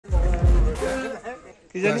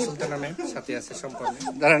কি জানি সুলতানের সাথে আছে সম্পর্কে।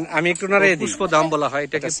 দাঁড়ান আমি একটু নারে পুষ্পধাম বলা হয়,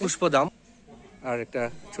 এটাকে পুষ্পধাম। আর একটা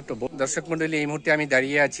ছোট্ট দর্শক মন্ডলী, এই মুহূর্তে আমি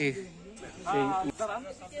দাঁড়িয়ে আছি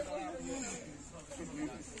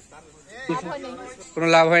কোনো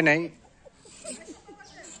লাভ হয় নাই।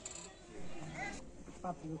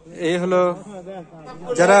 এই হলো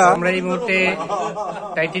যারা আমরা এই মুহূর্তে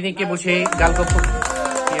টাইটানিকে বসে গালগপ্প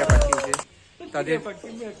তাদের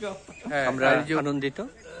আমরা আনন্দিত,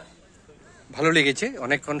 ভালো লেগেছে,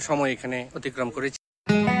 অনেকক্ষণ সময় এখানে অতিক্রম করেছি।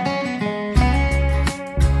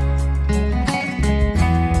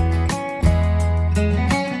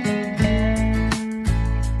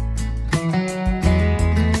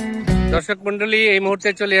 দর্শক মন্ডলী, এই মুহূর্তে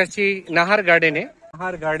চলে আসছি নাহার গার্ডেনে।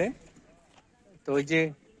 নাহার গার্ডেন, তো ওই যে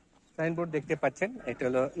সাইনবোর্ড দেখতে পাচ্ছেন, এটা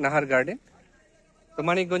হলো নাহার গার্ডেন। তো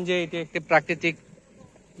মানিকগঞ্জে এটি একটি প্রাকৃতিক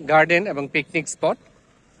গার্ডেন এবং পিকনিক স্পট।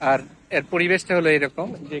 আর এর পরিবেশটা হলো এরকম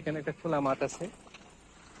যে এখানে একটা খোলা মাঠ আছে,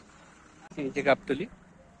 এই যে গাবতলী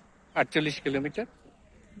 48 কিলোমিটার।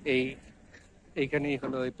 এইখানেই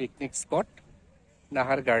হলো এই picnic spot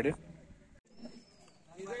Nahar garden.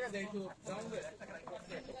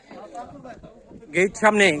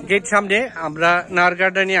 Gate সামনে আমরা নাহার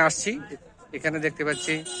গার্ডেনে আসছি। এখানে দেখতে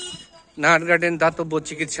পাচ্ছি নাহার গার্ডেন দাতব্য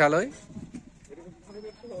চিকিৎসালয়,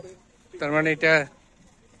 তার মানে এটা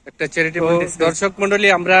একটা চ্যারিটেবল। দর্শক মন্ডলী,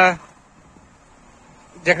 আমরা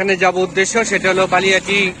যেখানে যাব উদ্দেশ্য সেটা হলো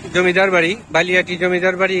বালিয়াটি জমিদার বাড়ি। বালিয়াটি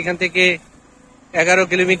জমিদার বাড়ি এখান থেকে 11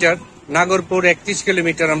 কিলোমিটার, নাগরপুর 31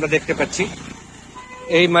 কিলোমিটার আমরা দেখতে পাচ্ছি,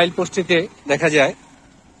 এই মাইল পোস্টটিতে দেখা যায়।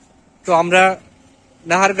 তো আমরা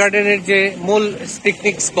নাহার গার্ডেনের যে মূল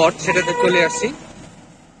পিকনিক স্পট সেটাতে চলে আসছি।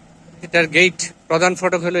 এটার গেট, প্রধান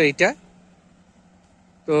ফটক হলো এইটা।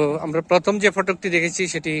 তো আমরা প্রথম যে ফটকটি দেখেছি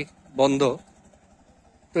সেটি বন্ধ।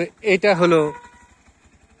 তো এটা হলো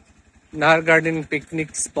নাহার গার্ডেন পিকনিক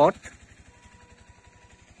স্পট।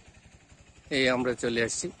 এই আমরা চলে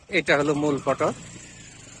আসছি, এটা হলো মূল ফটক,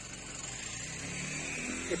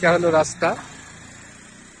 এটা হলো রাস্তা,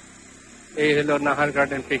 এই হলো Nahar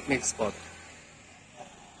garden picnic spot.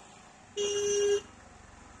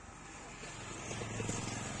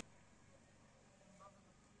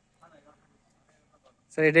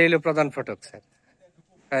 Sir এটাই হলো প্রধান ফটক স্যার।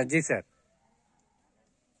 হ্যাঁ জি স্যার,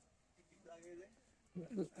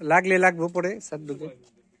 লাগবো পরে স্যার, ঢুকে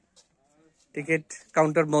টিকিট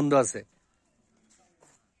কাউন্টার বন্ধ আছে।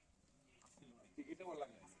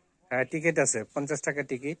 হ্যাঁ টিকিট আছে, 50 টাকা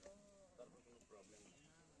টিকিট।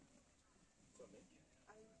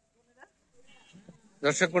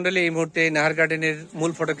 দর্শক মন্ডলী, এই মুহূর্তে নাহার গার্ডেনের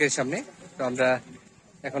মূল ফটকের সামনে। তো আমরা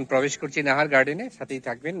এখন প্রবেশ করছি নাহার গার্ডেনে, সাথেই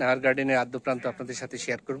থাকবেন। নাহার গার্ডেনের আদ্য প্রান্ত আপনাদের সাথে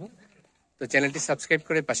শেয়ার করব। তো চ্যানেলটি সাবস্ক্রাইব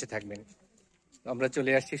করে পাশে থাকবেন। আমরা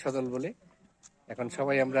চলে আসছি সদল বলে। এখন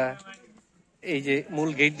সবাই আমরা এই যে মূল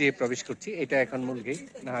গেট দিয়ে প্রবেশ করছি, এটা এখন মূল গেট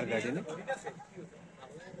নাহার গার্ডেনে।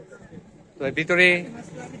 তো ভিতরে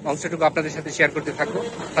অংশটুকু আপনাদের সাথে শেয়ার করতে থাকবো,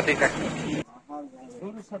 সাথেই থাকবেন।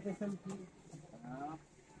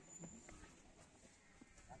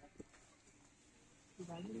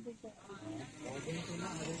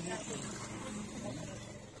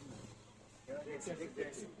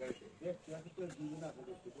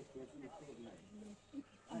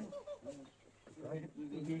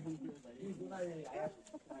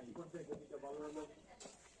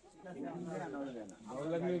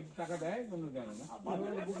 টাকা দেয় কোনো দেয় না।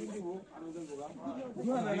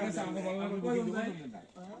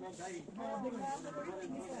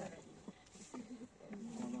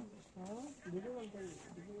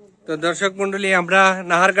 তো দর্শক মন্ডলী, আমরা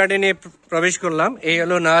নাহার গার্ডেনে প্রবেশ করলাম। এই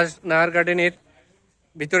হলো নাহার গার্ডেনের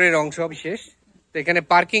ভিতরের অংশ বিশেষ। তো এখানে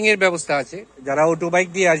পার্কিং এর ব্যবস্থা আছে, যারা অটো বাইক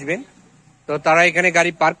দিয়ে আসবেন তো তারা এখানে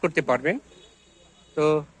গাড়ি পার্ক করতে পারবেন। তো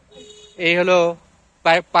এই হলো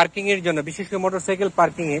পার্কিং এর জন্য, বিশেষ করে মোটরসাইকেল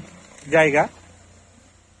পার্কিং এর জায়গা।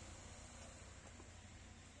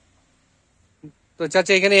 তো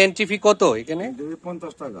চাচা এখানে এন্ট্রি ফি কত? এখানে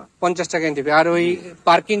 50 টাকা। 50 টাকা এন্ট্রি ফি। আর ওই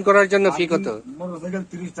পার্কিং করার জন্য ফি কত? মোটরসাইকেল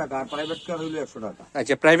 30 টাকা, আর প্রাইভেট কার হইলে 100 টাকা।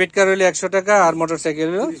 আচ্ছা, প্রাইভেট কার হইলে 100 টাকা আর মোটরসাইকেল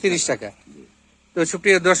হলো 30 টাকা। তো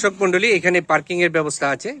সুপ্রিয় দর্শক মন্ডলী, এখানে পার্কিং এর ব্যবস্থা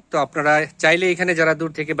আছে। তো আপনারা চাইলে এখানে যারা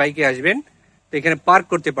দূর থেকে বাইকে আসবেন তো এখানে পার্ক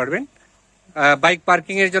করতে পারবেন। বাইক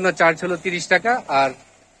পার্কিং এর জন্য চার্জ হলো 30 টাকা। আর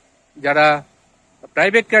যারা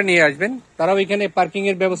প্রাইভেট কার নিয়ে আসবেন তারাও এখানে পার্কিং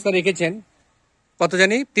এর ব্যবস্থা রেখেছেন, কত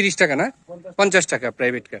জানি 30 টাকা না 50 টাকা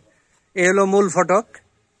প্রাইভেট কার। এই হলো মূল ফটক।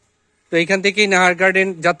 তো এখান থেকেই নাহার গার্ডেন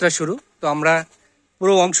যাত্রা শুরু। তো আমরা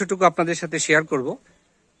পুরো অংশটুকু আপনাদের সাথে শেয়ার করব,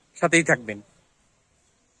 সাথেই থাকবেন।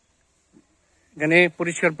 এখানে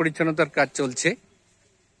পরিষ্কার পরিচ্ছন্নতার কাজ চলছে,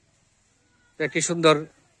 একটি সুন্দর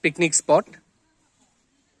পিকনিক স্পট।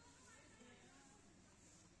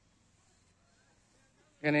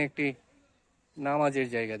 এখানে একটি নামাজের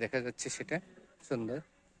জায়গা দেখা যাচ্ছে, সেটা সুন্দর।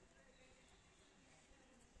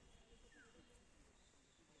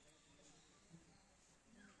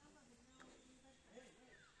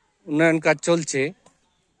 উন্নয়ন কাজ চলছে।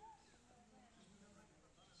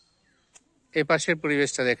 এ পাশের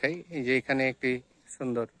পরিবেশটা দেখাই, এই যে এখানে একটি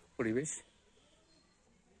সুন্দর পরিবেশ।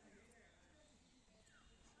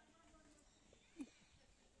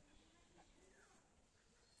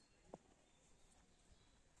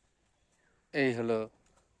 এই হলো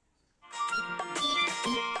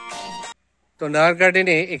তো নাহার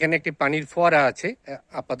গার্ডেনে। এখানে একটি পানির ফোয়ারা আছে,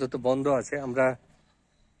 আপাতত বন্ধ আছে। আমরা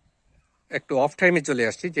একটু অফ টাইমে চলে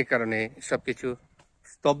আসছি, যে কারণে সবকিছু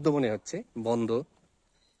স্তব্ধ মনে হচ্ছে, বন্ধ।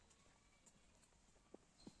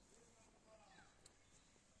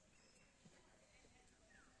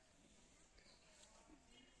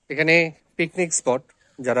 এখানে পিকনিক স্পট,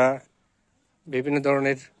 যারা বিভিন্ন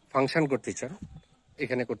ধরনের ফাংশন করতে চান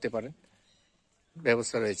এখানে করতে পারেন,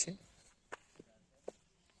 ব্যবস্থা রয়েছে।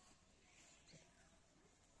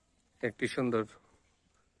 একটি সুন্দর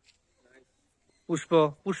পুষ্প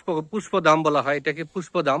পুষ্প পুষ্পধাম বলা হয় এটাকে,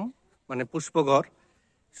 পুষ্পধাম মানে পুষ্পঘর।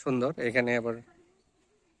 সুন্দর। এখানে আবার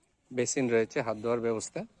বেসিন রয়েছে, হাত ধোয়ার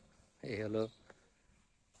ব্যবস্থা। এই হলো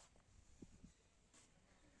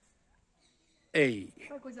এই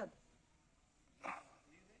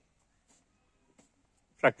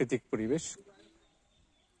প্রাকৃতিক পরিবেশ।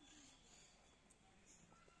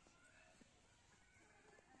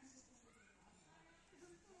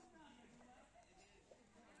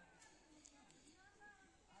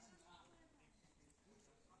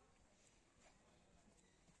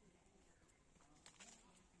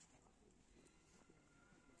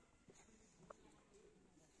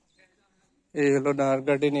 এই হলো নাহার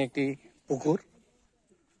গার্ডেনে একটি পুকুর,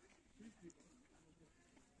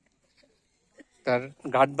 তার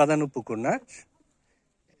ঘাট বাঁধানো পুকুর না,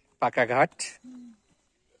 পাকা ঘাট।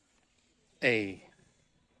 এই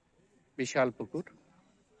বিশাল পুকুর,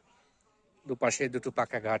 দুপাশে দুটো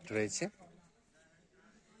পাকা ঘাট রয়েছে।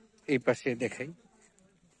 এই পাশে দেখাই,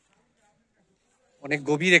 অনেক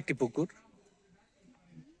গভীর একটি পুকুর।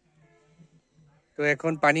 তো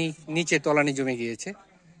এখন পানি নিচে তলানি জমে গিয়েছে।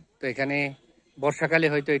 তো এখানে বর্ষাকালে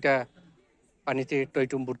হয়তো এটা পানিতে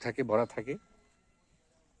টইটুম্বুর থাকে, ভরা থাকে।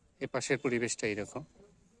 এ পাশের পরিবেশটা এরকম।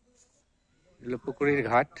 এগুলো পুকুরের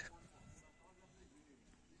ঘাট।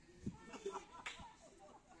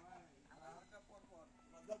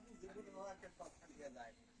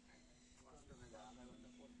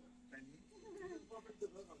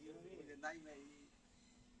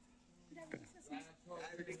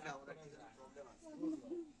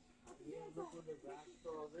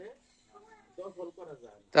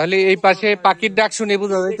 তাহলে এই পাশে পাখির ডাক শুনে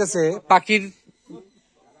বোঝা যাইতেছে পাখির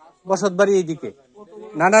বসত বাড়ি এইদিকে।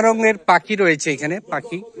 নানা রঙের পাখি রয়েছে এখানে,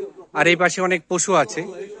 পাখি। আর এই পাশে অনেক পশু আছে,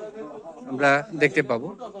 আমরা দেখতে পাবো।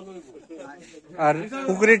 আর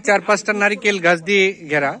পুকুরের চারপাশটা নারিকেল গাছ দিয়ে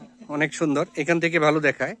ঘেরা, অনেক সুন্দর। এখান থেকে ভালো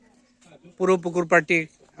দেখায়। পুরো পুকুর পাড়টি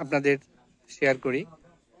আপনাদের শেয়ার করি।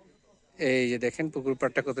 এই যে দেখেন পুকুর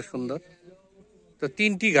পাড়টা কত সুন্দর। তো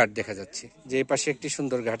তিনটি ঘাট দেখা যাচ্ছে, যে এই পাশে একটি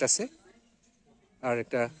সুন্দর ঘাট আছে, আর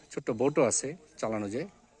একটা ছোট্ট বোটও আছে, চালানো যায়।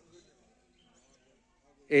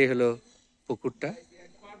 এই হলো পুকুরটা।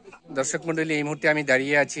 দর্শক মন্ডলী, এই মুহূর্তে আমি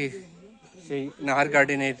দাঁড়িয়ে আছি সেই নাহার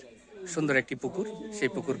গার্ডেনের সুন্দর একটি পুকুর, সেই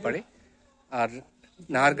পুকুর পাড়ে। আর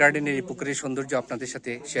নাহার গার্ডেনের এই পুকুরের সৌন্দর্য আপনাদের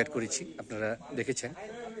সাথে শেয়ার করেছি, আপনারা দেখেছেন,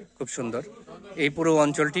 খুব সুন্দর। এই পুরো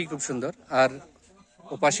অঞ্চলটি খুব সুন্দর। আর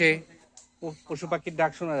ওপাশে পশু পাখির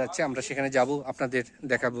ডাক শোনা যাচ্ছে, আমরা সেখানে যাব, আপনাদের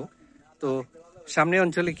দেখাবো। তো সামনে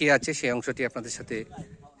অঞ্চলে কি আছে সেই অংশটি আপনাদের সাথে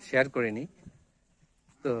শেয়ার করে নিই।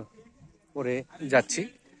 তো পরে যাচ্ছি।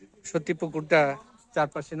 সত্যি পুকুরটা,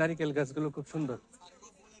 চারপাশে নারিকেল গাছগুলো খুব সুন্দর।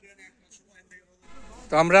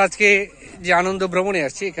 তো আমরা আজকে যে আনন্দ ভ্রমণে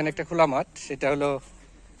আসছি, এখানে একটা খোলা মাঠ, সেটা হলো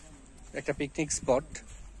একটা পিকনিক স্পট।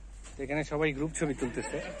 এখানে সবাই গ্রুপ ছবি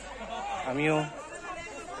তুলতেছে, আমিও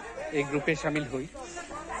এই গ্রুপে সামিল হই।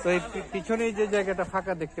 তো এই পিছনে যে জায়গাটা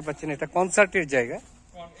ফাঁকা দেখতে পাচ্ছেন, এটা কনসার্টের জায়গা,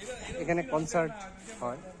 এখানে কনসার্ট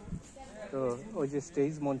হয়। তো ওই যে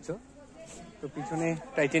স্টেজ, মঞ্চ, তো পিছনে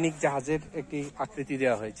টাইটানিক জাহাজের একটি আকৃতি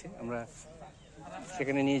দেওয়া হয়েছে, আমরা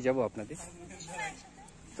সেখানে নিয়ে যাব আপনাদের।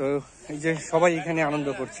 তো এই যে সবাই এখানে আনন্দ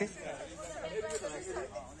করছে।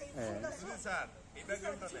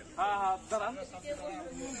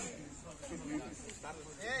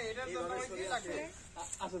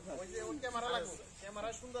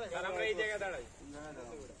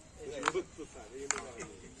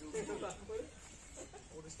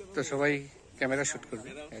 তো সবাই ক্যামেরা শুট করবে,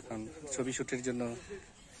 এখন ছবি শুটের জন্য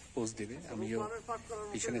পোজ দিবে। আমিও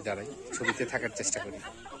পিছনে দাঁড়াই, ছবিতে থাকার চেষ্টা করি।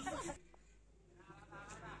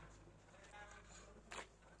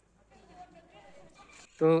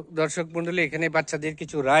 তো দর্শক মন্ডলী, এখানে বাচ্চাদের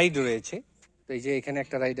কিছু রাইড রয়েছে। তো এই যে এখানে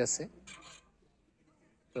একটা রাইড আছে,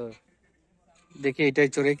 তো দেখি এটাই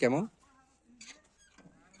চড়ে কেমন।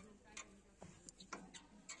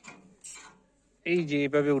 এই যে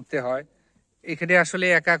এইভাবে উঠতে হয়, এখানে আসলে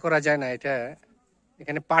একা করা যায় না, এটা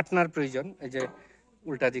এখানে পার্টনার প্রয়োজন। এই যে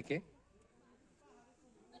উল্টা দিকে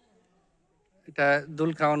এটা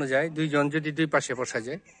দুল খাওয়ানো যায়, দুইজন যদি দুই পাশে বসা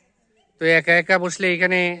যায়। তো একা একা বসলে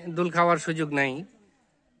এখানে দুল খাওয়ার সুযোগ নাই,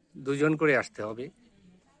 দুজন করে আসতে হবে।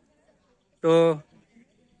 তো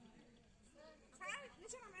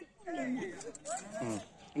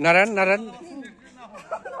নারায়ণ নারায়ণ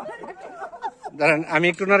দাঁড়ান, আমি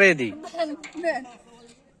একটু নাড়িয়ে দিই।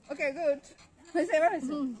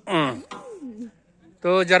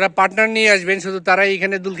 তো যারা পার্টনার নিয়ে আসবেন শুধু তারাই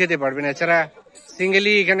এখানে দুল খেতে পারবেন, এছাড়া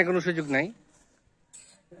সিঙ্গেলি এখানে কোনো সুযোগ নাই।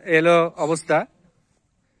 এলো অবস্থা।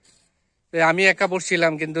 তো আমি একা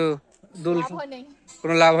বসছিলাম, কিন্তু দুল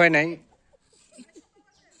কোনো লাভ হয় নাই।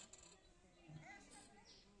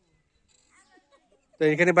 তো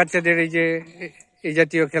এখানে বাচ্চাদের এই যে এই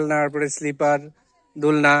জাতীয় খেলনা, তারপরে স্লিপার,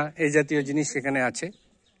 দোলনা, এই জাতীয় জিনিস সেখানে আছে।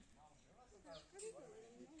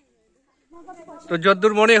 তো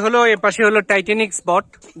যদ্দূর মনে হলো এ পাশে হলো টাইটানিক স্পট।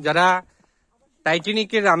 যারা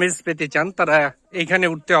টাইটানিকের আমেজ পেতে চান তারা এইখানে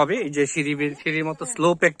উঠতে হবে। এই যে সিঁড়ির মতো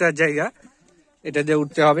স্লোপ একটা জায়গা, এটা দিয়ে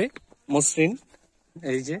উঠতে হবে মসৃণ।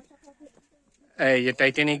 এই যে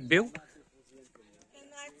টাইটানিক ভিউ।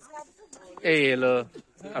 এই হলো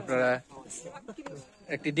আপনারা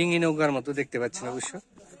একটি ডিঙি নৌকার মতো দেখতে পাচ্ছেন অবশ্য।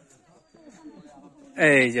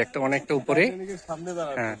 এই যে একটা অনেকটা উপরে,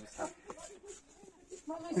 হ্যাঁ।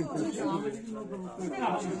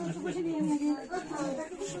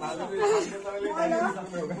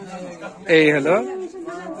 এই হলো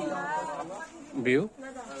ভিউ।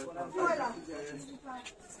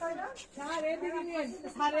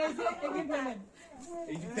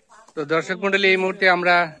 তো দর্শক মন্ডলী, এই মুহূর্তে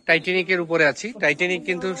আমরা টাইটানিকের উপরে আছি। টাইটানিক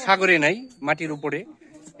কিন্তু সাগরে নাই, মাটির উপরে।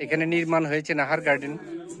 এখানে নির্মাণ হয়েছে নাহার গার্ডেন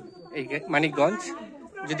এই মানিকগঞ্জ।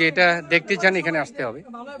 যদি এটা দেখতে চান এখানে আসতে হবে।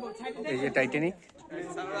 এই যে টাইটানিক।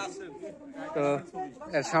 তো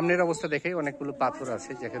এর সামনের অবস্থা দেখে অনেকগুলো পাথর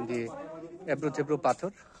আছে, যেখান দিয়ে এবড়ো চেবড়ো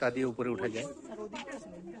পাথর, তা দিয়ে উপরে উঠা যায়।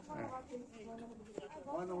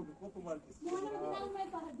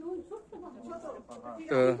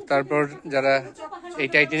 তো তারপর যারা এই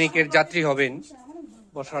টাইটানিকের যাত্রী হবেন,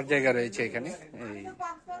 বসার জায়গা রয়েছে এখানে। এই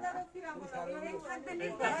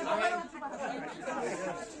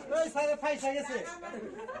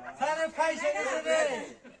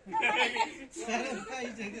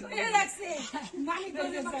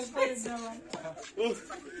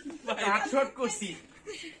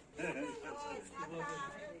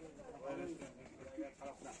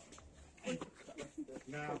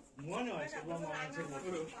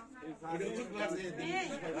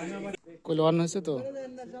তো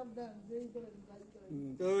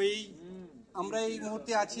তো এই আমরা এই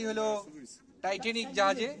মুহূর্তে আছি হলো টাইটানিক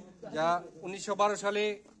জাহাজে, যা 1912 সালে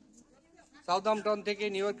সাউদাম্পটন থেকে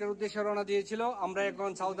নিউ ইয়র্কের উদ্দেশ্যে রওনা দিয়েছিল। আমরা এখন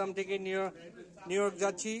সাউদাম্পটন থেকে নিউ ইয়র্ক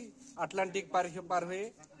যাচ্ছি আটলান্টিক পার হয়ে।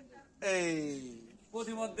 এই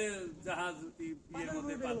প্রতিমধ্যে জাহাজ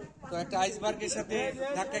তো একটা আইসবার্গের সাথে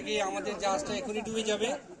ধাক্কা গিয়ে আমাদের জাহাজটা এখনই ডুবে যাবে।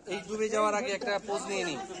 এই ডুবে যাওয়ার আগে একটা পোজ নিয়ে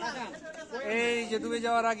নিই। এই যে ডুবে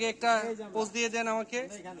যাওয়ার আগে একটা পোজ দিয়ে দেন আমাকে।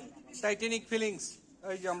 Titanic feelings.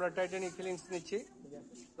 এই যে আমরা টাইটানিক ফিলিংস নিচ্ছি।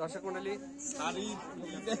 দর্শক মন্ডলী,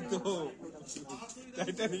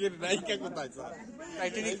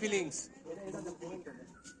 টাইটানিক ফিলিংস।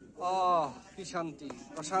 কি শান্তি,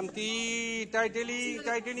 অশান্তি।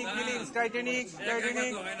 Titanic feelings, Titanic.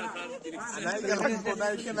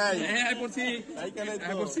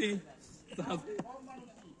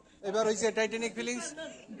 এবার হয়েছে Titanic feelings.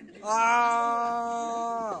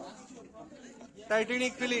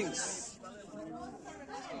 Titanic feelings.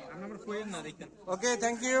 Okay,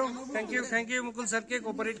 thank you মুকুল স্যারকে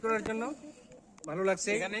কোঅপারেট করার জন্য। ভালো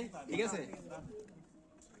লাগছে। ঠিক আছে।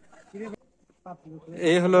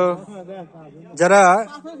 এই হলো যারা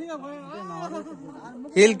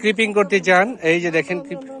হিল ক্রিপিং করতে চান, এই যে দেখেন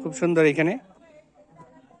খুব সুন্দর এখানে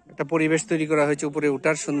একটা পরিবেশ তৈরি করা হয়েছে উপরে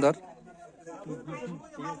উঠার, সুন্দর।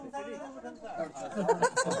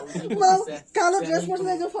 কালো ড্রেস পরে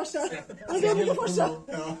যে ফর্সা, আমি তো ফর্সা,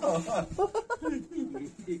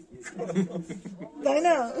 তাই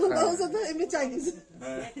না? এমনি চাইনিজ।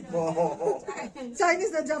 চাইনিজ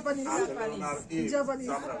না জাপানিজ? জাপানিজ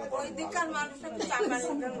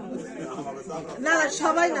না,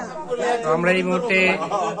 সবাই না। তো আমরা এই মুহূর্তে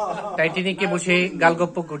টাইটানিকে বসে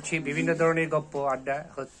গালগপ্প করছি, বিভিন্ন ধরনের গপ্প আড্ডা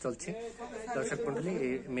চলছে। দর্শক মন্ডলী,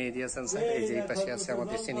 মেহেদি হাসান স্যার, এই যে এই পাশে আছে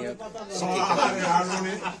আমাদের সিনিয়র শিক্ষিকা,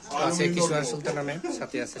 আছে কিশোর সুলতানা ম্যাম,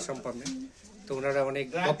 সাথে আছে সম্পা ম্যাম। তো ওনারা অনেক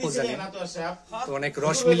গপ্প জানেন, তো অনেক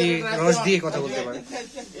রস মিলিয়ে, রস দিয়ে কথা বলতে পারে।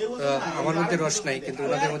 তো আমার মধ্যে রস নাই, কিন্তু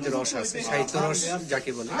ওনাদের মধ্যে রস আছে, সাহিত্য রস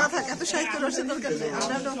যাকে বলে। না থাক, এত সাহিত্য রসের দরকার নেই,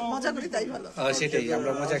 আমরা তো মজা করি, তাই ভালো। সেটাই,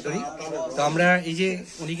 আমরা মজা করি। তো আমরা এই যে,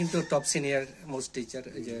 উনি কিন্তু টপ সিনিয়র মোস্ট টিচার,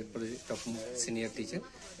 এই যে টপ সিনিয়র টিচার।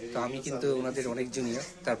 তো আমি কিন্তু ওনাদের অনেক জুনিয়র,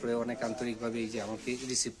 তারপরে অনেক আন্তরিকভাবে এই যে আমাকে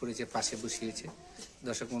রিসিভ করেছে, পাশে বসিয়েছে।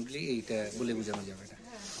 দর্শক মন্ডলী, এইটা বলে বোঝানো যাবে না,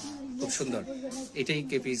 খুব সুন্দর। এটাই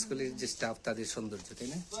কেপি স্কুলের যে স্টাফ, তাদের সৌন্দর্য, তাই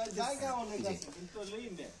না? জি।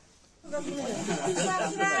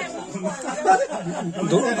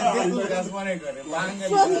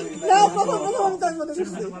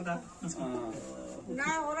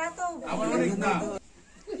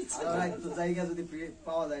 জায়গা যদি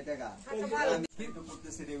পাওয়া যায় টাকা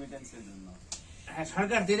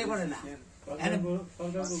সরকার দেরি করে না।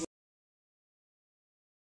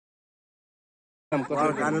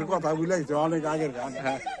 গানের কথা বুঝাইছে, অনেক আগের গান।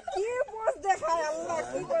 কি পোজ দেখায় আল্লাহ,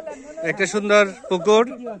 কি বলেন? একটা সুন্দর পুকুর,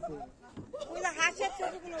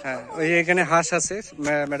 হ্যাঁ, ওই এখানে হাঁস আছে।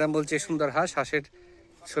 ম্যাডাম বলছে সুন্দর হাঁস, হাঁসের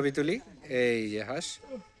ছবি তুলি। এই যে হাঁস,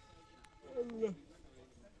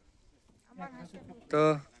 তো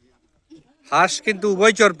হাঁস কিন্তু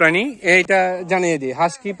উভয়চর প্রাণী, এইটা জানিয়ে দিই।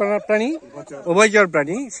 হাঁস কি প্রাণী? উভয়চর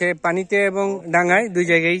প্রাণী। সে পানিতে এবং ডাঙায় দুই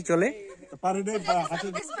জায়গায় চলে।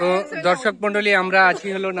 তো দর্শক মন্ডলী, আমরা আছি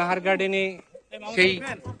হলো নাহার গার্ডেনে, সেই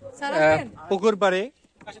পুকুর পাড়ে।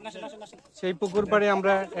 সেই পুকুর পাড়ে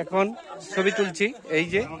আমরা এখন ছবি তুলছি, এই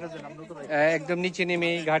যে একদম নিচে নেমে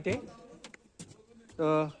এই ঘাটে। তো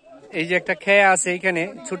এই যে একটা খেয়া আছে এখানে,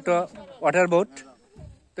 ছোট্ট ওয়াটার বোট।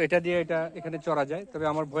 তো এটা দিয়ে এটা এখানে চড়া যায়, তবে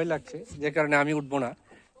আমার ভয় লাগছে, যে কারণে আমি উঠবো না।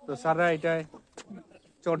 তো স্যাররা এটা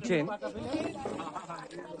চড়ছেন।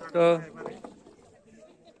 তো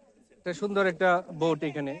এটা সুন্দর একটা বোট,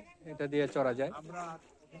 এখানে এটা দিয়ে চড়া যায়।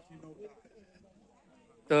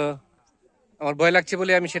 তো আমার ভয় লাগছে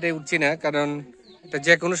বলে আমি সেটাই উঠছি না, কারণ এটা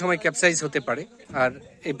যে কোনো সময় ক্যাপসাইজ হতে পারে। আর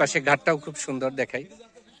এই পাশে ঘাটটাও খুব সুন্দর দেখাই,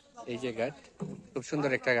 এই যে ঘাট, খুব সুন্দর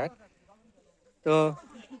একটা ঘাট। তো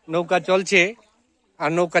নৌকা চলছে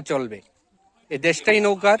আর নৌকা চলবে, এই দেশটাই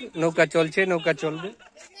নৌকার, নৌকা চলছে, নৌকা চলবে।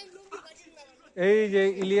 এই যে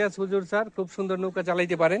ইলিয়াস হুজুর স্যার খুব সুন্দর নৌকা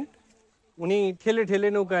চালাইতে পারেন, উনি ঠেলে ঠেলে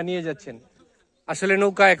নৌকা নিয়ে যাচ্ছেন। আসলে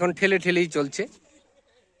নৌকা এখন ঠেলে ঠেলেই চলছে।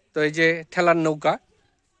 তো এই যে ঠেলার নৌকা।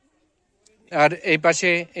 আর এই পাশে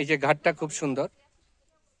এই যে ঘাটটা খুব সুন্দর,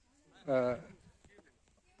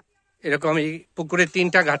 এরকম এই পুকুরে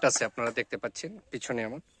 3টা ঘাট আছে, আপনারা দেখতে পাচ্ছেন পিছনে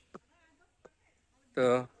আমার। তো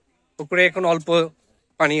পুকুরে এখন অল্প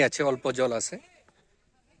পানি আছে, অল্প জল আছে।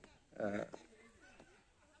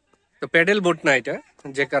 তো প্যাডেল বোট না এটা,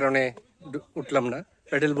 যে কারণে উঠলাম না।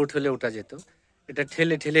 প্যাডেল বোট হলে ওঠা যেত, এটা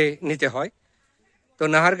ঠেলে ঠেলে নিতে হয়। তো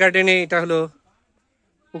নাহার গার্ডেনে এটা হলো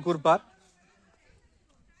পুকুর পাড়।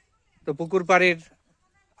 তো পুকুর পাড়ের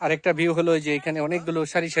আরেকটা ভিউ হলো যে এখানে অনেকগুলো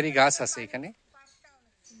সারি সারি গাছ আছে এখানে,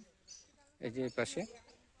 এই যে পাশে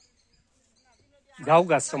ঝাউ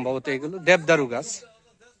গাছ, সম্ভবত এগুলো দেবদারু গাছ।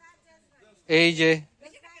 এই যে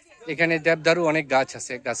এখানে দেবদারু অনেক গাছ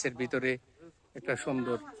আছে, গাছের ভিতরে একটা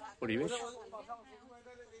সুন্দর পরিবেশ।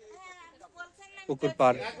 পুকুর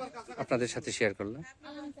পাড় আপনাদের সাথে শেয়ার করলাম।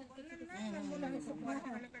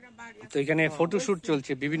 তো এখানে ফটোশুট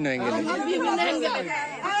চলছে বিভিন্ন অ্যাঙ্গেলে।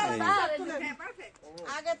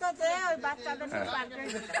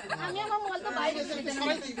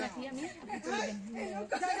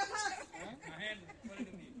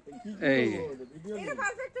 এই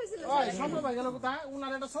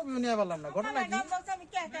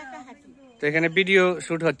তো এখানে ভিডিও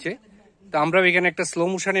শুট হচ্ছে, তো আমরাও এখানে একটা স্লো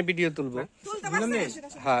মোশনে ভিডিও তুলবো।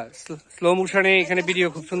 হ্যাঁ, স্লো মোশনে এখানে ভিডিও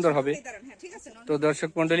খুব সুন্দর হবে। তো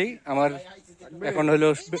দর্শক মন্ডলী, আমার এখন হলো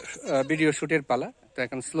ভিডিও শুটের পালা। তো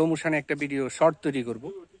এখন স্লো মোশনে একটা ভিডিও শর্ট তৈরি করব।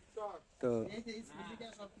 তো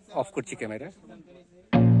অফ করছি camera.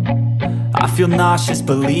 I feel nauseous,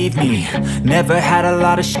 believe me. Never had a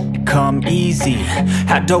lot of shit come easy.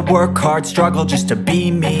 Had to work hard, struggle just to be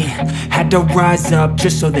me. Had to rise up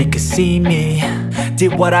just so they could see me.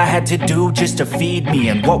 Did what I had to do just to feed me,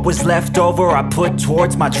 and what was left over I put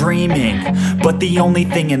towards my dreaming. But the only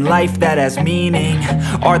thing in life that has meaning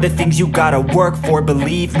are the things you gotta work for,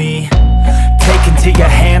 believe me. Taking into your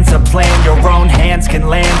hands, a plan your own hands can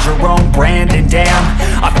land your own brand. And damn,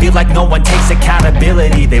 I feel like no one takes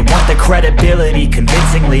accountability. They want the credibility,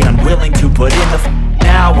 convincingly unwilling to put in the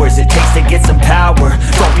hours it takes to get some power.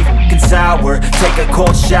 Don't be f***ing sour, take a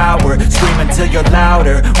cold shower, scream until you're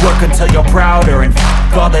louder, work until you're prouder, and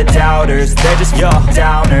f*** all the doubters, they're just your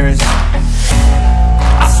downers.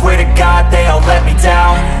 I swear to God they all let me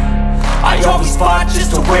down. I always fought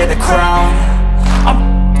just to wear the crown. I'm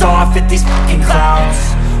f***ed off at these f***ing clowns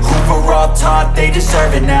who were all taught they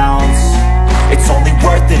deserve an ounce. It's only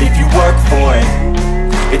worth it if you work for it.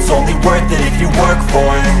 It's only worth it if you work for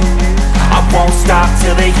it. I won't stop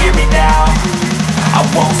till they hear me now. I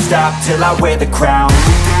won't stop till I wear the crown.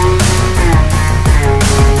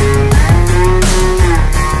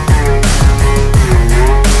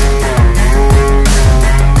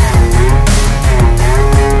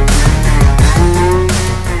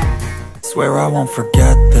 Swear I won't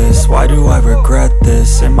forget this. Why do I regret this?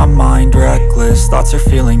 In my mind reckless, thoughts are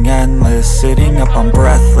feeling endless. Sitting up I'm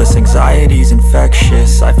breathless, anxiety's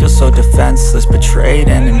infectious. I feel so defenseless, betrayed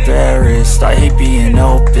and embarrassed. I hate being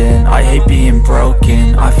open, I hate being broken.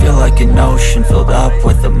 I feel like an ocean filled up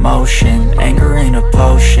with emotion. Anger ain't a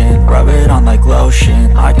potion, rub it on like lotion.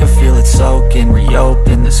 I can feel it soaking,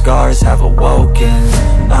 reopen, the scars have awoken.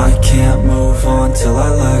 I can't move on till I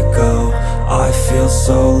let go. I feel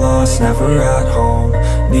so lost, never at home.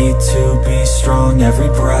 Need to be strong,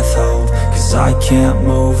 every breath hold. Cause I can't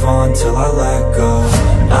move on till I let go.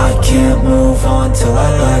 I can't move on till I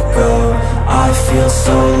let go. I feel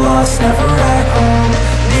so lost, never at home.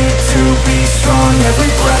 Need to be strong,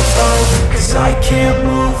 every breath hold. Cause I can't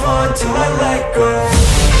move on till I let go.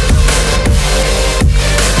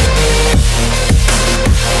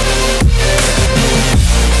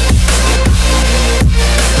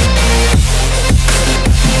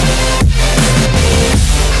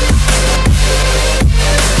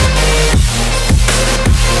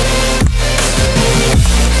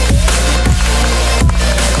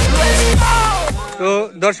 তো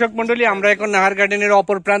দর্শক মন্ডলী, আমরা এখন নাহার গার্ডেনের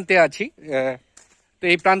অপর প্রান্তে আছি। তো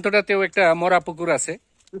এই প্রান্তটাতেও একটা মরা পুকুর আছে।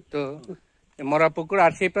 তো মরা পুকুর,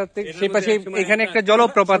 আর সেই পাশে এখানে একটা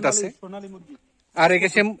জলপ্রপাত আছে। আর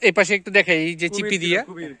এই পাশে একটু দেখাই, এই যে চিপি দিয়া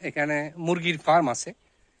এখানে মুরগির ফার্ম আছে।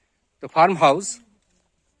 তো ফার্ম হাউস,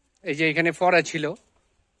 এই যে এখানে ফরা ছিল,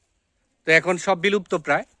 তো এখন সব বিলুপ্ত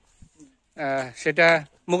প্রায়। সেটা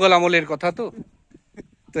মুঘল আমলের কথা,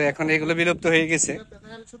 তো এখন এগুলো বিলুপ্ত হয়ে গেছে।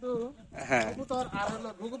 হ্যাঁ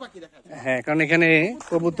হ্যাঁ, কারণ এখানে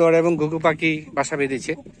কবুতর এবং ঘুঘু পাখি বাসা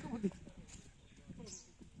বেঁধেছে।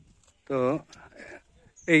 তো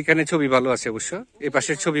এইখানে ছবি ভালো আছে অবশ্য, এই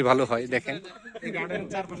পাশের ছবি ভালো হয়, দেখেন।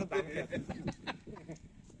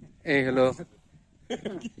 এই হলো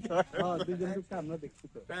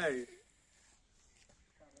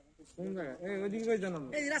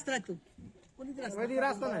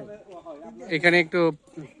এখানে একটু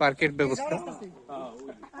পার্কের ব্যবস্থা।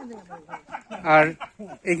 আর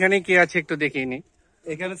এখানে কি আছে একটু দেখেই নি।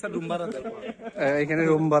 এখানে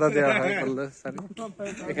রুম ভাড়া দেওয়া হয়,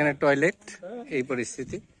 এখানে টয়লেট, এই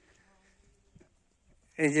পরিস্থিতি।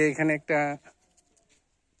 এই যে এখানে একটা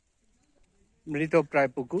মৃত প্রায়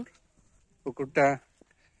পুকুর, পুকুরটা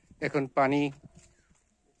এখন পানি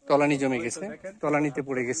তলানি জমে গেছে, তলানিতে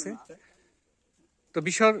পড়ে গেছে। তো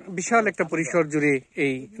বিশাল একটা পরিসর জুড়ে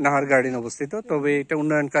এই নাহার গার্ডেন অবস্থিত। তবে এটা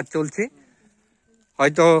উন্নয়ন কাজ চলছে,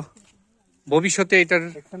 হয়তো ভবিষ্যতে এটার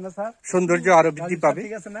সৌন্দর্য আরো বৃদ্ধি পাবে,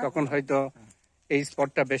 তখন হয়তো এই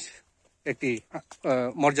স্পটটা বেশ একটি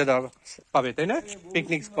মর্যাদা পাবে, তাই না?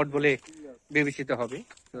 পিকনিক স্পট বলে বিবেচিত হবে।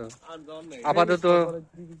 তো আপাতত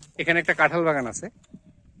এখানে একটা কাঁঠাল বাগান আছে,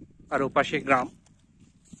 আর ওপাশে গ্রাম।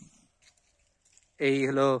 এই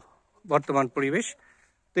হলো বর্তমান পরিবেশ।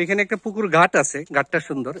 তো এখানে একটা পুকুর ঘাট আছে, ঘাটটা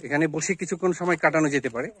সুন্দর, এখানে বসে কিছুক্ষণ সময় কাটানো যেতে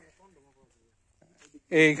পারে।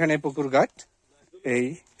 এইখানে পুকুর ঘাট, এই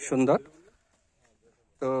সুন্দর।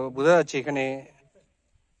 তো বোঝা যাচ্ছে এখানে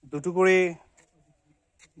দুটো করে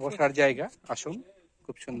বসার জায়গা, আসন,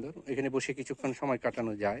 খুব সুন্দর। এখানে বসে কিছুক্ষণ সময়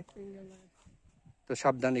কাটানো যায়। তো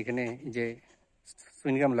সাবধান, এখানে যে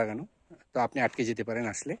সুইংগাম লাগানো, তো আপনি আটকে যেতে পারেন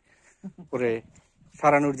আসলে। পরে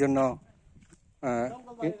সারানোর জন্য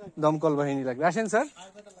দমকল বাহিনী লাগবে। আসেন স্যার,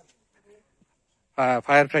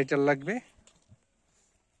 ফায়ার ফাইটার লাগবে।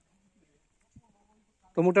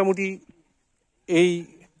 তো মোটামুটি এই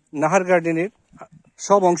নাহার গার্ডেনের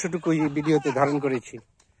সব অংশটুকুই ভিডিওতে ধারণ করেছি।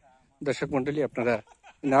 দর্শক মন্ডলী, আপনারা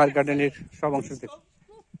নাহার গার্ডেনের সব অংশ দেখুন।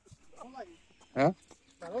 হ্যাঁ,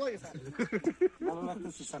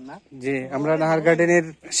 যে আমরা নাহার গার্ডেনের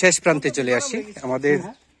শেষ প্রান্তে চলে আসি। আমাদের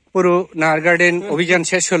পুরো নাহার গার্ডেন অভিযান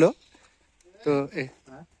শেষ হলো। তো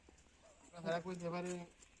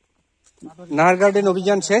নাহার গার্ডেন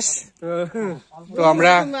অভিযান শেষ। তো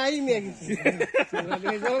আমরা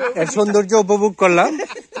এর সৌন্দর্য উপভোগ করলাম।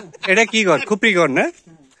 এটা কি ঘর? খুপড়ি ঘর না?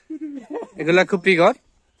 এগুলা খুপড়ি ঘর।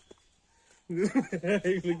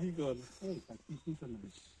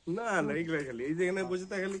 না না এগুলো খালি এই যেখানে বসে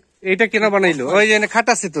তা খালি এটা কেন বানাইলো? ওই যে খাট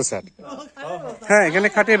আছে তো স্যার। হ্যাঁ, এখানে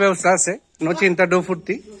খাটের ব্যবস্থা আছে, নো চিন্তা ডো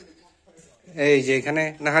ফুর্তি। এই যে এখানে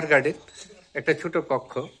নাহার গার্ডেন একটা ছোট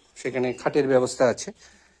কক্ষ, সেখানে খাটের ব্যবস্থা আছে।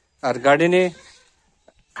 আর গার্ডেনে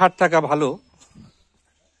খাট থাকা ভালো।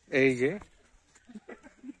 এই যে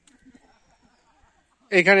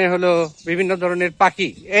এখানে হলো বিভিন্ন ধরনের পাখি।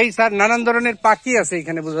 এই স্যার নানান ধরনের পাখি আছে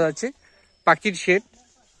এখানে, বোঝা যাচ্ছে পাখির শেড।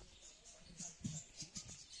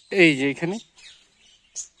 এই যে এখানে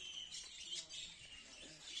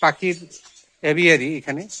পাখির এভিয়ারি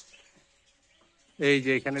এখানে। এই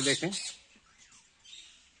যে এখানে দেখেন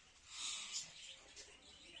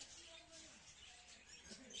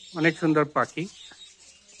অনেক সুন্দর পাখি।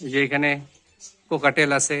 এই যে এখানে কোকাটেল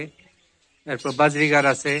আছে, এরপর বাজরিগার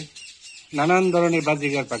আছে, নানান ধরনের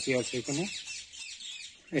বাজরিগার পাখি আছে এখানে।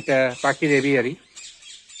 এটা পাখির এভিয়ারি।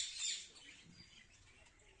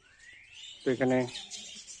 তো এখানে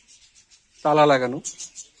তালা লাগানো।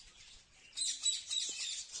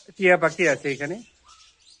 টিয়া পাখি আছে এখানে।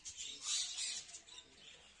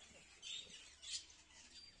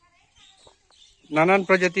 নানান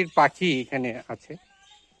প্রজাতির পাখি এখানে আছে।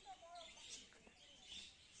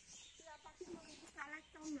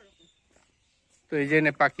 তো এই যে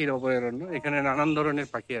পাখির অভয়ারণ্য, এখানে নানান ধরনের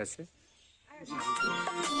পাখি আছে।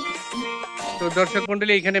 তো দর্শক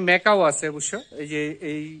মন্ডলী, এখানে মেকাও আছে অবশ্য। এই যে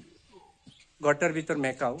এই ঘরটার ভিতর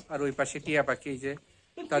মেকাও, আর ওই পাশে টিয়া পাখি। এই যে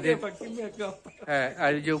তাদের, হ্যাঁ,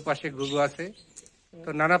 আর এই যে ওই পাশে ঘুঘু আছে। তো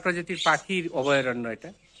নানা প্রজাতির পাখির অভয়ারণ্য এটা।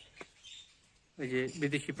 এই যে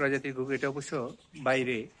বিদেশি প্রজাতির ঘুঘু, এটা অবশ্য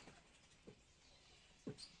বাইরে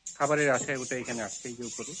খাবারের আশায় ওটা এখানে আসছে এই যে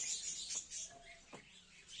উপরে।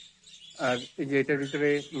 আর এই যে এটার ভিতরে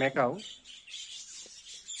মেকাও।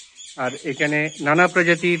 আর এখানে নানা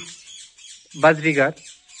প্রজাতির বাজরিগার।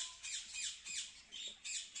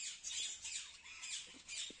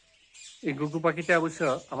 এই ঘুঘু পাখিটা অবশ্য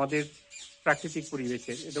আমাদের প্রাকৃতিক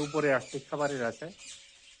পরিবেশের, এটা উপরে আসছে খাবারের আশায়।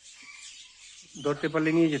 ধরতে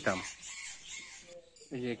পারলে নিয়ে যেতাম।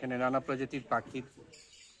 এই যে এখানে নানা প্রজাতির পাখির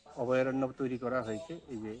অভয়ারণ্য তৈরি করা হয়েছে।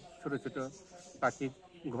 এই যে ছোট ছোট পাখির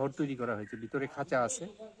ঘর তৈরি করা হয়েছে, ভিতরে খাঁচা আছে।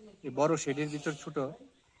 এই বড় শেডের ভিতর ছোট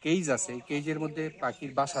কেজ আছে, এই কেজের মধ্যে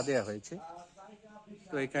পাখির বাসা দেয়া হয়েছে।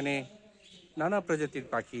 তো এখানে নানা প্রজাতির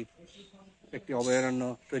পাখির একটি অভয়ারণ্য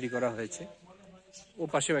তৈরি করা হয়েছে। ও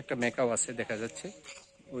পাশেও একটা মেকাও আছে দেখা যাচ্ছে।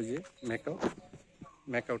 ওই যে মেকাও,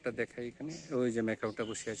 মেকাওটা দেখাই এখানে। ওই যে মেকাওটা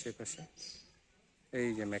বসে আছে পাশে। এই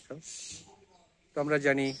যে মেকাও। তো আমরা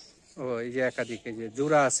জানি ও এই যে একাধিক যে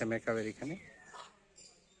জোড়া আছে মেকাওয়ের এখানে।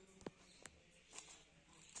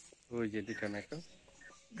 ওই যে দুটা মেকাও।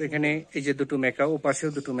 তো এখানে এই যে দুটো মেকাও, ও পাশেও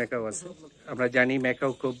দুটো মেকাও আছে। আমরা জানি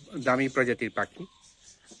মেকাও খুব দামি প্রজাতির পাখি।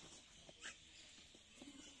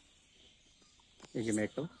 এই যে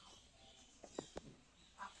মেকাও।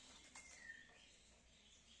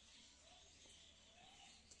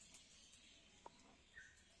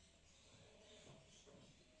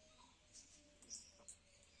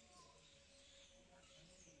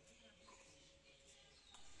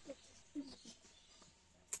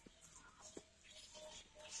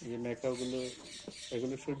 এই যে মেকাও গুলো,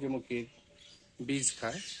 এগুলো সূর্যমুখীর বীজ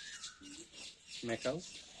খায় মেকাও।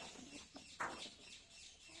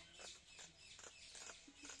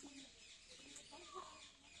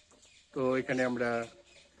 তো এখানে আমরা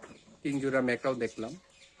 3 জোড়া মেকাও দেখলাম,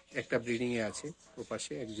 একটা ব্রিডিং এ আছে, ও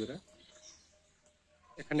পাশে এক জোড়া।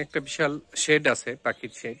 এখানে একটা বিশাল শেড আছে,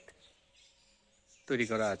 পাখির শেড তৈরি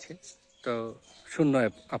করা আছে। তো শূন্য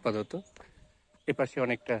আপাতত। এ পাশে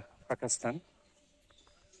অনেকটা ফাঁকা স্থান।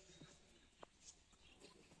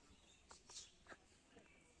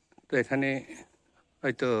 তো এখানে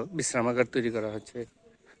হয়তো বিশ্রামাগার তৈরি করা হচ্ছে,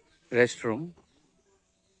 রেস্টরুম।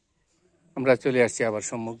 আমরা চলে আসছি আবার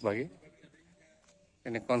সম্মুখ ভাগে।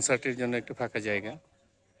 এখানে কনসার্টের জন্য একটু ফাঁকা জায়গা।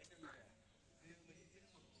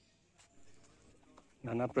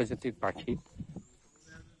 নানা প্রজাতির পাখি।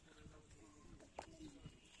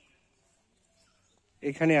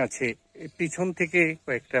 এখানে আছে, পিছন থেকে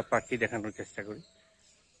কয়েকটা পাখি দেখানোর চেষ্টা করি।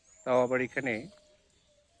 তাও আবার এখানে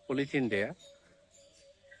পলিথিন দেয়া।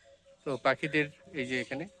 তো পাখিদের এই যে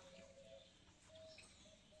এখানে,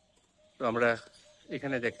 তো আমরা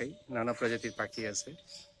এখানে দেখাই নানা প্রজাতির পাখি আছে।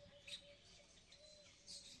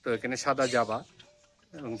 তো এখানে সাদা জাবা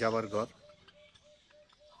এবং জাবার ঘর।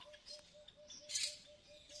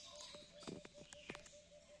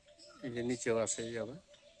 এই যে নিচেও আছে জাবা।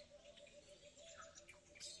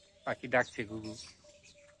 পাখি ডাকছে ঘুঘু।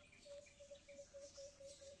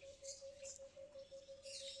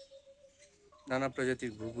 নানা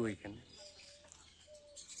প্রজাতির ঘুঘু এখানে।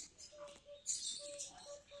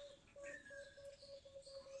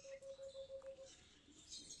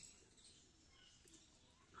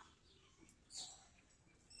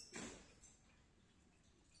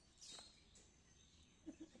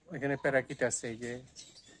 এখানে প্যারাকিট আছে, এই যে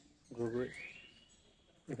ঘুঘু,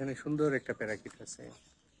 এখানে সুন্দর একটা প্যারাকিট আছে।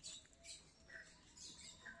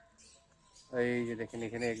 এই যে দেখেন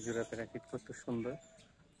এখানে এক জোড়া প্যারাকিট, কত সুন্দর।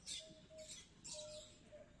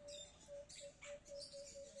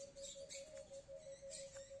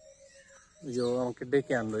 যে ও আমাকে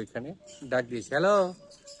ডেকে আনলো, এখানে ডাক দিয়েছে। হ্যালো,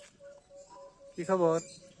 কি খবর?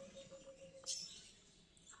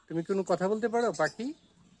 তুমি কোনো কথা বলতে পারো পাখি?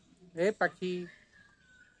 এ পাখি,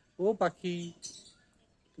 ও পাখি,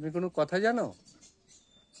 তুমি কোনো কথা জানো?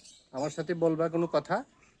 আমার সাথে বলবা কোনো কথা?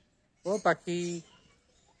 ও পাখি।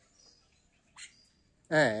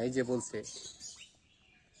 হ্যাঁ, এই যে বলছে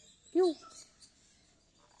কিউ।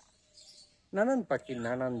 নানান পাখি,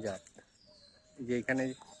 নানান জাত। যে এখানে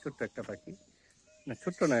ছোট্ট একটা পাখি, না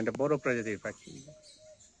ছোট্ট না, এটা বড় প্রজাতির পাখি।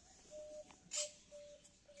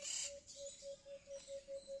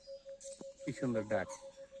 কি সুন্দর ডাক।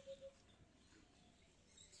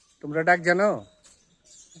 তোমরা ডাক জানো?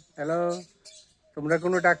 হ্যালো, তোমরা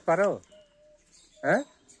কোনো ডাক পারো? হ্যাঁ,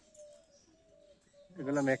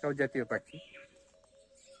 এগুলো মেকাও জাতীয় পাখি।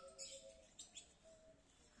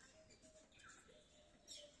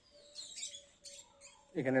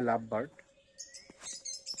 এখানে লাভ বার্ড,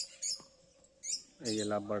 এই যে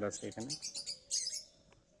লাভ বার্ড আছে এখানে।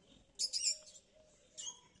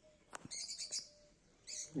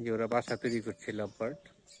 যে ওরা বাসা তৈরি করছে লাভ বার্ড।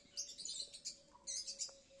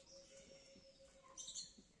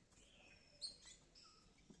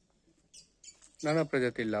 নানা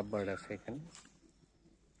প্রজাতির লাভ বার্ড আছে এখানে।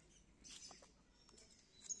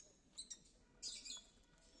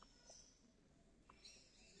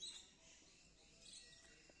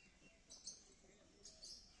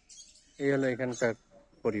 এই হলো এখানকার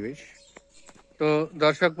পরিবেশ। তো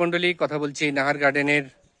দর্শক মন্ডলী, কথা বলছি নাহার গার্ডেনের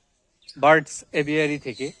বার্ডস এভিয়ারি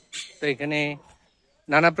থেকে। তো এখানে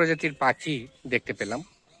নানা প্রজাতির পাখি দেখতে পেলাম।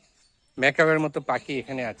 ম্যাকাওয়ের মতো পাখি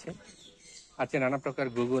এখানে আছে, আছে নানা প্রকার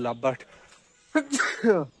ঘুঘু, লাভবার্ড।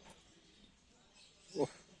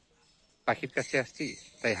 পাখির কাছে আসছি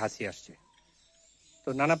তাই হাসি আসছে। তো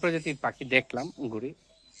নানা প্রজাতির পাখি দেখলাম ঘুরে।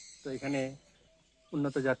 তো এখানে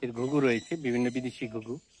উন্নত জাতির ঘুঘু রয়েছে, বিভিন্ন বিদেশি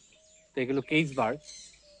ঘুঘু। তো এগুলো কেজ বার্ড।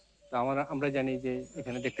 তো আমরা জানি যে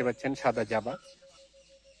এখানে দেখতে পাচ্ছেন সাদা জাবা,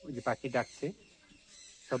 ওই যে পাখি ডাকছে।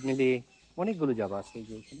 সব মিলিয়ে অনেকগুলো জাবা আছে এই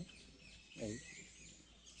যে এখানে। এই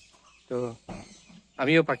তো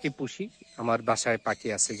আমিও পাখি পুষি, আমার বাসায় পাখি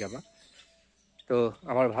আছে জাবা, তো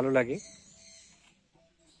আমার ভালো লাগে।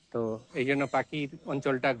 তো এই জন্য পাখির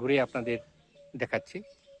অঞ্চলটা ঘুরে আপনাদের দেখাচ্ছি।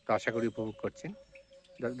 তো আশা করি উপভোগ করছেন।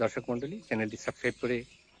 দর্শক মন্ডলী, চ্যানেলটি সাবস্ক্রাইব করে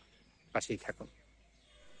পাশেই থাকুন।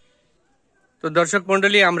 তো দর্শক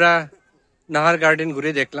মন্ডলী, আমরা নাহার গার্ডেন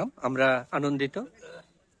ঘুরে দেখলাম, আমরা আনন্দিত,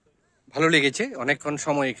 ভালো লেগেছে। অনেকক্ষণ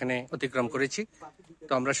সময় এখানে অতিক্রম করেছি।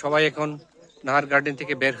 তো আমরা সবাই এখন নাহার গার্ডেন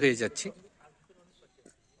থেকে বের হয়ে যাচ্ছি।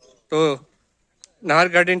 তো নাহার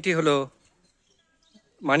গার্ডেনটি হলো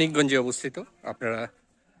মানিকগঞ্জে অবস্থিত। আপনারা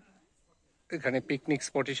এখানে পিকনিক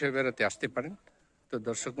স্পট হিসেবে বেড়াতে আসতে পারেন। তো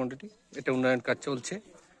দর্শক মন্ডলী, এটা উন্নয়ন কাজ চলছে।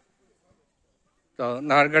 তো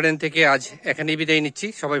নাহার গার্ডেন থেকে আজ এখানেই বিদায় নিচ্ছি।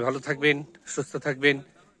 সবাই ভালো থাকবেন, সুস্থ থাকবেন,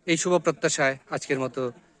 এই শুভ প্রত্যাশায় আজকের মতো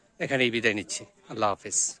এখানেই বিদায় নিচ্ছি। আল্লাহ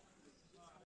হাফেজ।